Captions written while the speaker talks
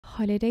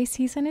Holiday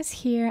season is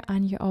here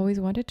and you always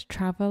wanted to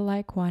travel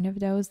like one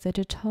of those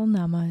digital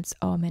nomads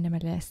or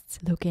minimalists,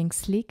 looking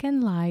sleek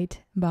and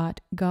light,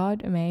 but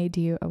God made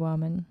you a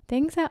woman.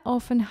 Things are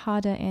often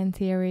harder in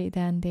theory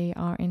than they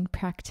are in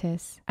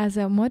practice. As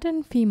a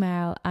modern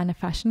female and a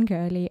fashion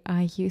girly,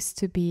 I used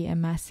to be a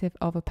massive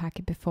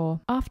overpacker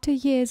before. After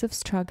years of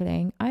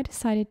struggling, I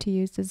decided to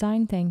use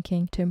design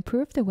thinking to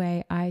improve the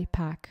way I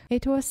pack.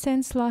 It was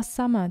since last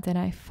summer that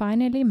I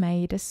finally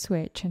made a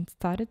switch and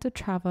started to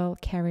travel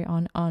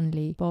carry-on only,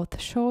 both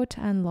short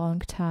and long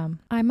term.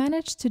 I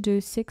managed to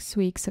do 6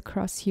 weeks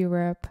across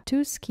Europe,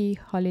 2 ski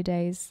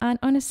holidays, and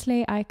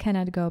honestly I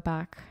cannot go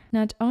back.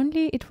 Not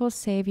only it will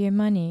save you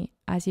money,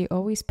 as you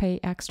always pay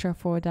extra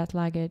for that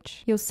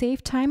luggage. You'll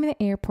save time in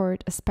the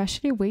airport,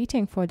 especially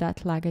waiting for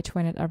that luggage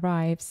when it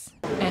arrives.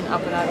 In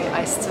Abu Dhabi,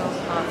 I still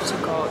have to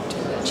go to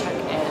the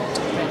check-in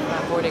to print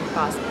my boarding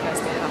pass because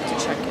they have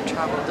to check your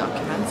travel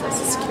documents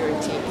as a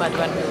security. But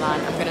when we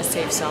land, I'm gonna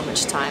save so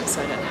much time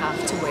so I don't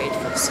have to wait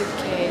for the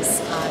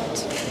suitcase, and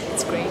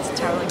it's great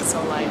traveling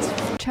so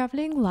light.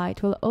 Traveling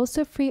light will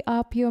also free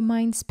up your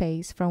mind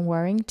space from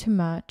worrying too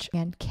much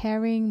and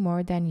carrying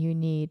more than you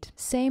need.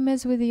 Same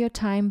as with your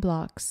time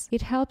blocks.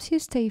 It helps you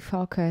stay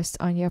focused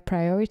on your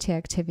priority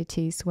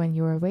activities when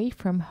you're away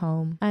from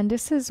home. And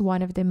this is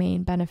one of the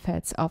main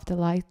benefits of the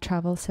light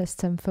travel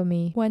system for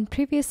me. When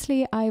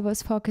previously I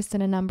was focused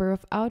on a number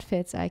of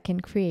outfits I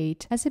can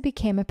create, as it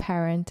became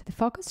apparent, the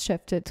focus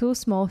shifted to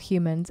small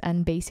humans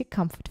and basic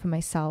comfort for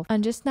myself.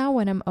 And just now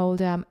when I'm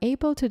older, I'm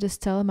able to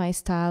distill my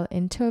style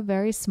into a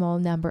very small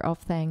number of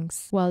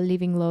things, while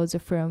leaving loads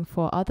of room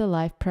for other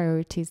life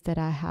priorities that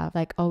I have,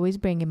 like always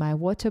bringing my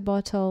water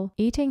bottle,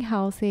 eating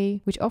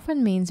healthy, which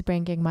often means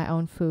bringing my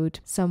own food,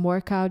 some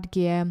workout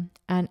gear,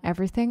 and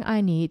everything I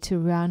need to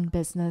run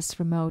business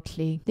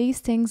remotely. These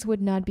things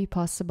would not be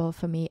possible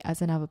for me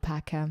as an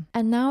overpacker.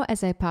 And now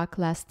as I pack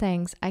less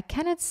things, I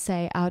cannot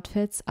say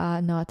outfits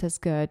are not as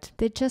good.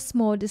 They're just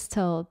more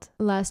distilled,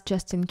 less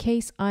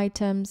just-in-case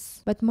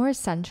items, but more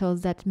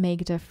essentials that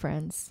make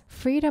difference.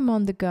 Freedom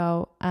on the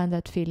go, and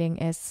that feeling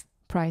is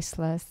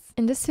priceless.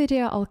 In this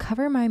video, I'll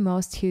cover my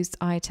most used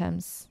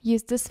items.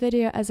 Use this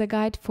video as a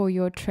guide for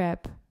your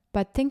trip,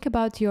 but think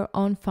about your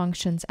own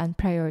functions and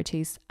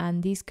priorities,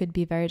 and these could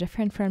be very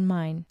different from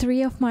mine.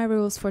 3 of my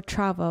rules for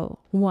travel.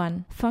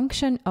 1.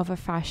 Function over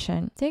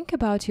fashion. Think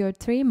about your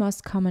 3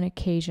 most common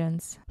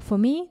occasions. For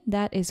me,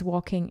 that is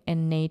walking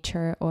in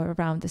nature or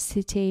around the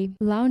city,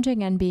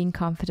 lounging and being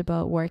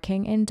comfortable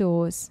working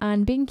indoors,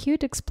 and being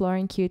cute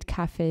exploring cute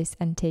cafes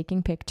and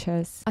taking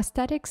pictures.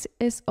 Aesthetics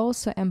is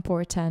also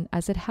important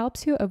as it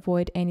helps you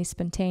avoid any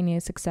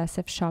spontaneous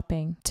excessive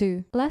shopping.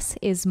 2. Less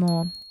is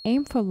more.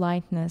 Aim for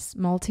lightness,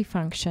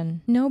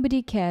 multifunction.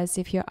 Nobody cares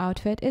if your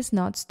outfit is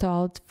not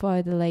styled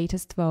for the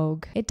latest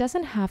Vogue. It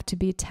doesn't have to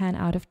be 10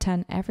 out of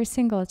 10 every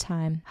single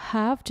time.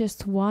 Have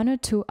just 1 or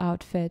 2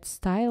 outfits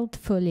styled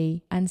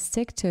fully and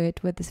stick to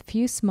it with a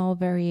few small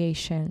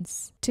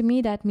variations. To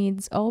me, that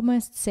means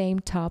almost same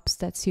tops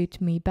that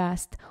suit me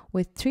best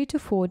with 3 to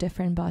 4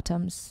 different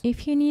bottoms.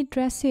 If you need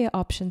dressier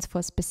options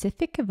for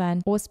specific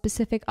event or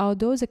specific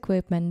outdoors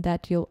equipment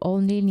that you'll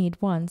only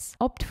need once,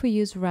 opt for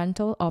use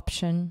rental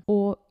option,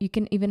 or you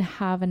can even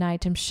have an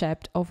item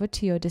shipped over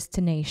to your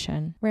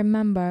destination.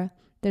 Remember,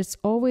 there's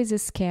always a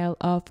scale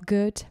of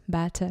good,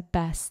 better,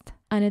 best.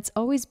 And it's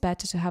always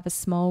better to have a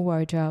small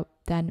wardrobe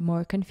than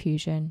more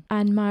confusion.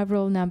 And my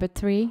rule number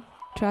 3,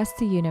 trust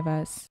the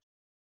universe.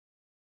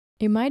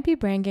 You might be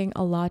bringing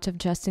a lot of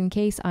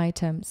just-in-case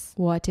items.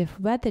 What if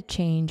weather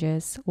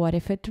changes? What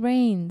if it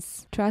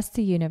rains? Trust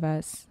the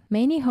universe.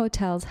 Many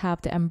hotels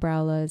have the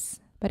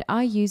umbrellas, but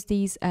I use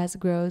these as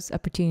growth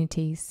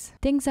opportunities.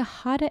 Things are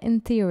harder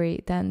in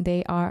theory than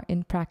they are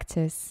in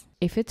practice.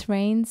 If it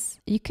rains,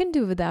 you can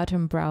do without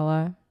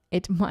umbrella.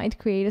 It might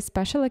create a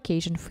special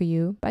occasion for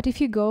you, but if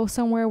you go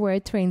somewhere where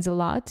it rains a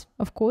lot,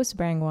 of course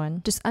bring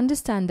one. Just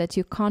understand that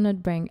you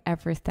cannot bring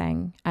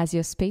everything, as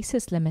your space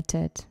is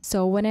limited.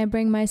 So when I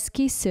bring my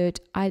ski suit,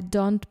 I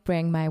don't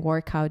bring my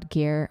workout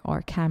gear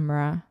or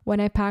camera.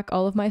 When I pack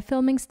all of my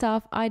filming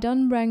stuff, I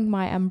don't bring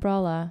my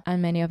umbrella and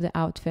many of the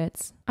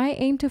outfits. I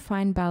aim to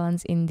find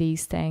balance in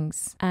these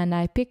things, and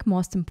I pick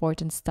most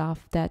important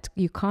stuff that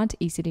you can't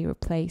easily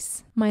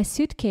replace. My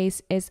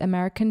suitcase is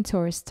American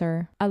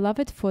Tourister. I love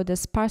it for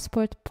this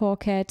passport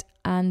pocket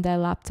and the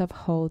laptop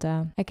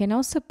holder. I can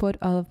also put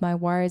all of my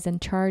wires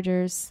and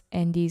chargers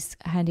in these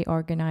handy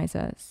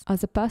organizers.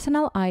 As a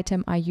personal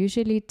item, I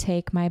usually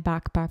take my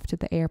backpack to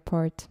the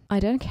airport. I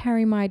don't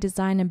carry my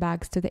designer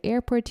bags to the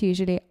airport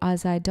usually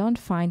as I don't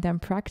find them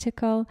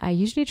practical. I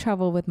usually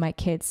travel with my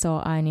kids, so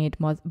I need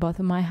both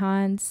of my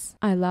hands.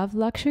 I love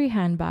luxury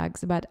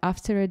handbags, but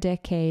after a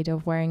decade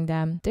of wearing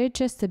them, they're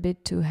just a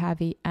bit too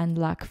heavy and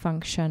lack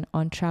function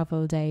on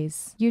travel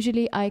days.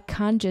 Usually I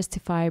can't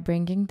justify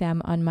bringing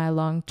them on my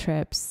long trip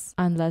trips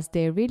unless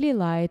they're really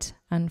light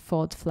and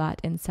fold flat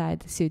inside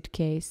the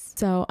suitcase.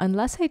 So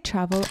unless I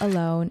travel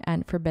alone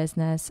and for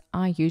business,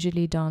 I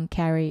usually don't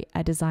carry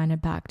a designer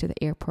bag to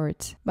the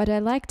airport. But I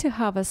like to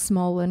have a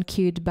small and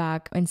cute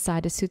bag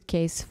inside a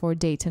suitcase for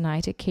day to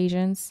night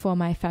occasions for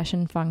my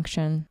fashion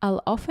function.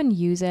 I'll often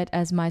use it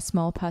as my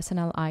small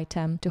personal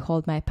item to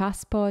hold my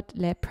passport,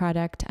 lip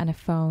product, and a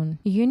phone.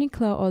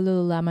 Uniqlo or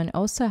Lululemon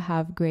also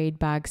have great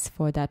bags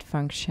for that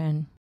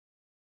function.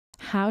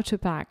 How to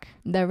pack.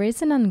 There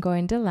is an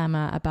ongoing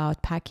dilemma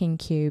about packing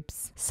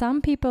cubes.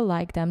 Some people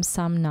like them,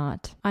 some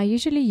not. I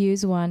usually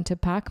use one to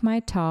pack my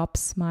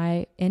tops,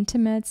 my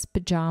intimates,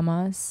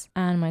 pajamas,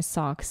 and my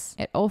socks.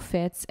 It all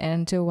fits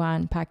into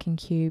one packing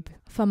cube.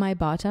 For my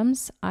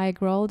bottoms, I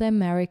roll them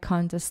Marie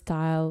Kondo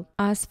style.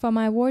 As for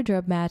my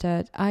wardrobe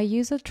method, I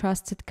use a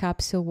trusted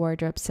capsule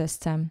wardrobe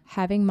system,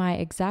 having my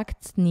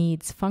exact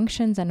needs,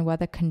 functions, and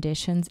weather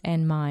conditions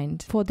in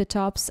mind. For the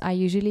tops, I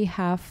usually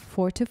have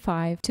 4 to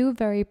 5, 2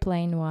 very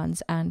plain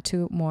ones and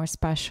 2 more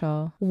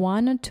special.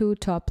 1 or 2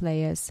 top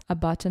layers, a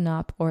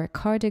button-up or a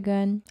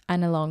cardigan,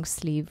 and a long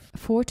sleeve.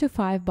 4 to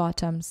 5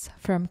 bottoms,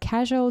 from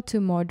casual to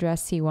more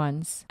dressy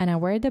ones, and I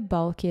wear the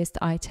bulkiest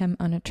item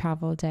on a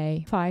travel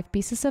day. 5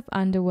 pieces of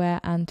underwear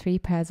and 3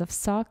 pairs of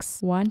socks,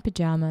 1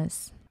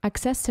 pajamas.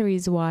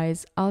 Accessories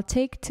wise, I'll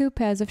take 2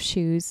 pairs of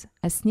shoes,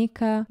 a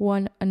sneaker,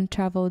 1 on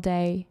travel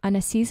day, and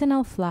a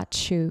seasonal flat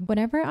shoe.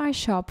 Whenever I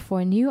shop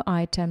for new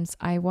items,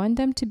 I want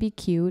them to be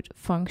cute,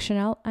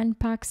 functional, and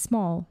packed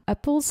small. A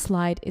pull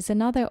slide is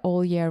another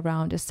all year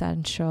round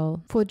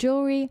essential. For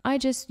jewelry, I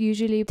just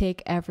usually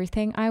take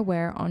everything I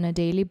wear on a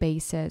daily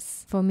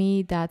basis. For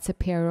me, that's a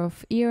pair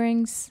of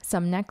earrings,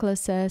 some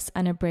necklaces,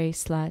 and a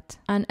bracelet.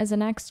 And as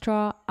an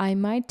extra, I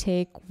might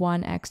take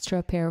 1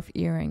 extra pair of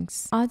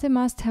earrings. Other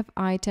must-have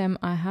item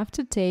I have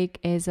to take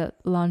is a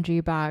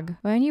laundry bag.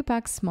 When you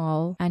pack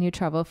small and you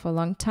travel for a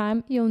long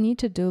time, you'll need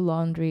to do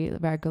laundry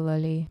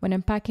regularly. When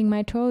I'm packing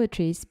my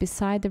toiletries,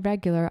 beside the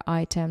regular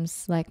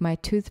items like my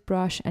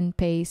toothbrush and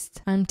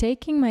paste, I'm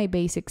taking my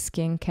basic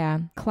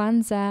skincare,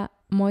 cleanser,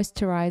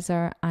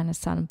 moisturizer, and a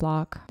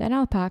sunblock. Then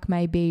I'll pack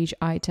my beige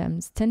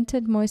items,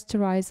 tinted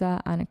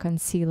moisturizer and a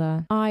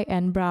concealer, eye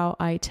and brow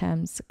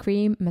items,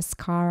 cream,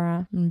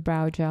 mascara, and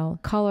brow gel,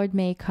 colored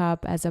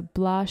makeup as a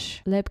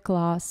blush, lip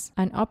gloss,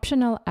 an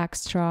optional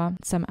extra,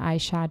 some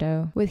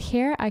eyeshadow. With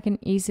hair, I can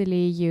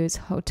easily use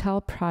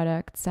hotel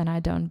products and I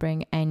don't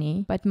bring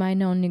any, but my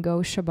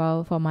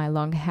non-negotiable for my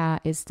long hair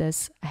is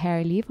this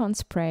hair leave-on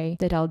spray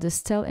that I'll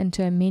distill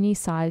into a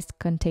mini-sized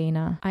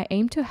container. I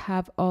aim to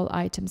have all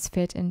items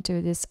fit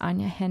into this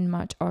Anya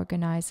Henmach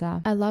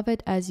organizer. I love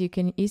it as you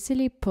can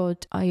easily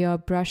put your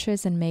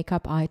brushes and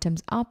makeup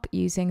items up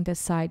using the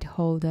side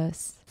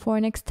holders. For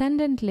an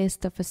extended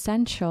list of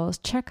essentials,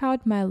 check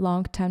out my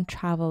long-term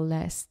travel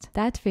list.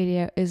 That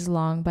video is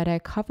long, but I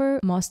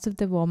cover most of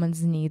the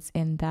woman's needs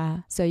in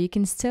there, so you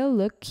can still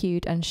look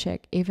cute and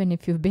chic even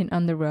if you've been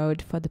on the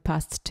road for the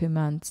past 2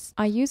 months.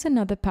 I use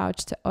another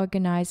pouch to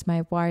organize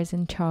my wires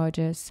and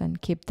chargers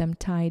and keep them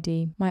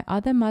tidy. My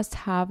other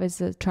must-have is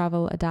a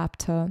travel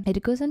adapter.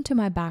 It goes into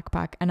my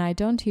backpack and I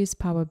don't use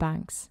power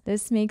banks.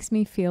 This makes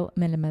me feel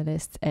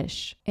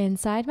minimalist-ish.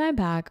 Inside my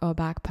bag or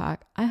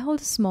backpack, I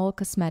hold a small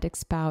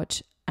cosmetics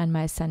pouch and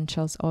my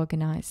essentials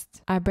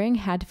organized. I bring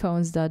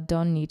headphones that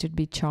don't need to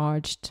be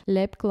charged,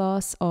 lip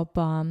gloss or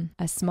balm,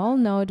 a small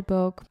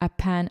notebook, a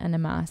pen, and a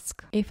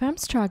mask. If I'm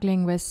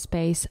struggling with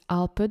space,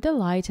 I'll put the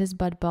lightest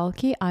but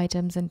bulky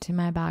items into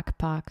my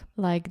backpack,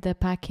 like the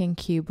packing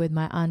cube with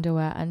my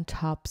underwear and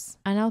tops.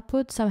 And I'll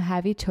put some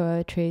heavy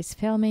toiletries,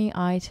 filming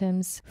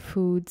items,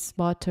 foods,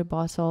 water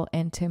bottle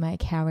into my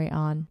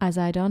carry-on, as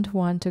I don't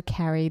want to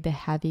carry the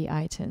heavy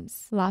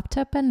items.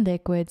 Laptop and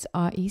liquids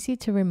are easy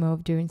to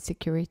remove during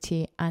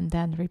security and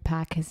then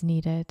repack as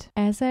needed.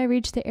 As I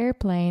reach the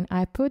airplane,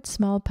 I put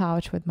small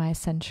pouch with my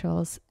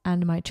essentials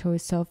and my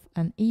choice of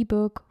an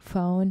ebook,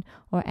 phone,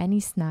 or any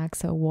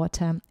snacks or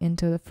water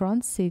into the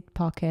front seat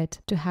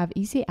pocket to have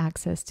easy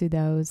access to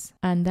those.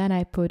 And then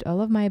I put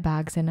all of my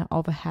bags in an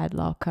overhead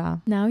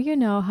locker. Now you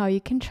know how you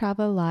can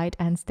travel light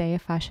and stay a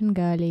fashion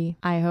girly.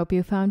 I hope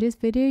you found this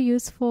video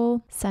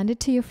useful. Send it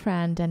to your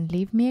friend and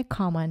leave me a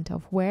comment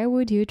of where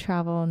would you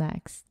travel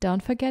next.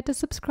 Don't forget to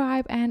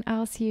subscribe and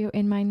I'll see you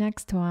in my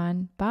next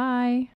one. Bye!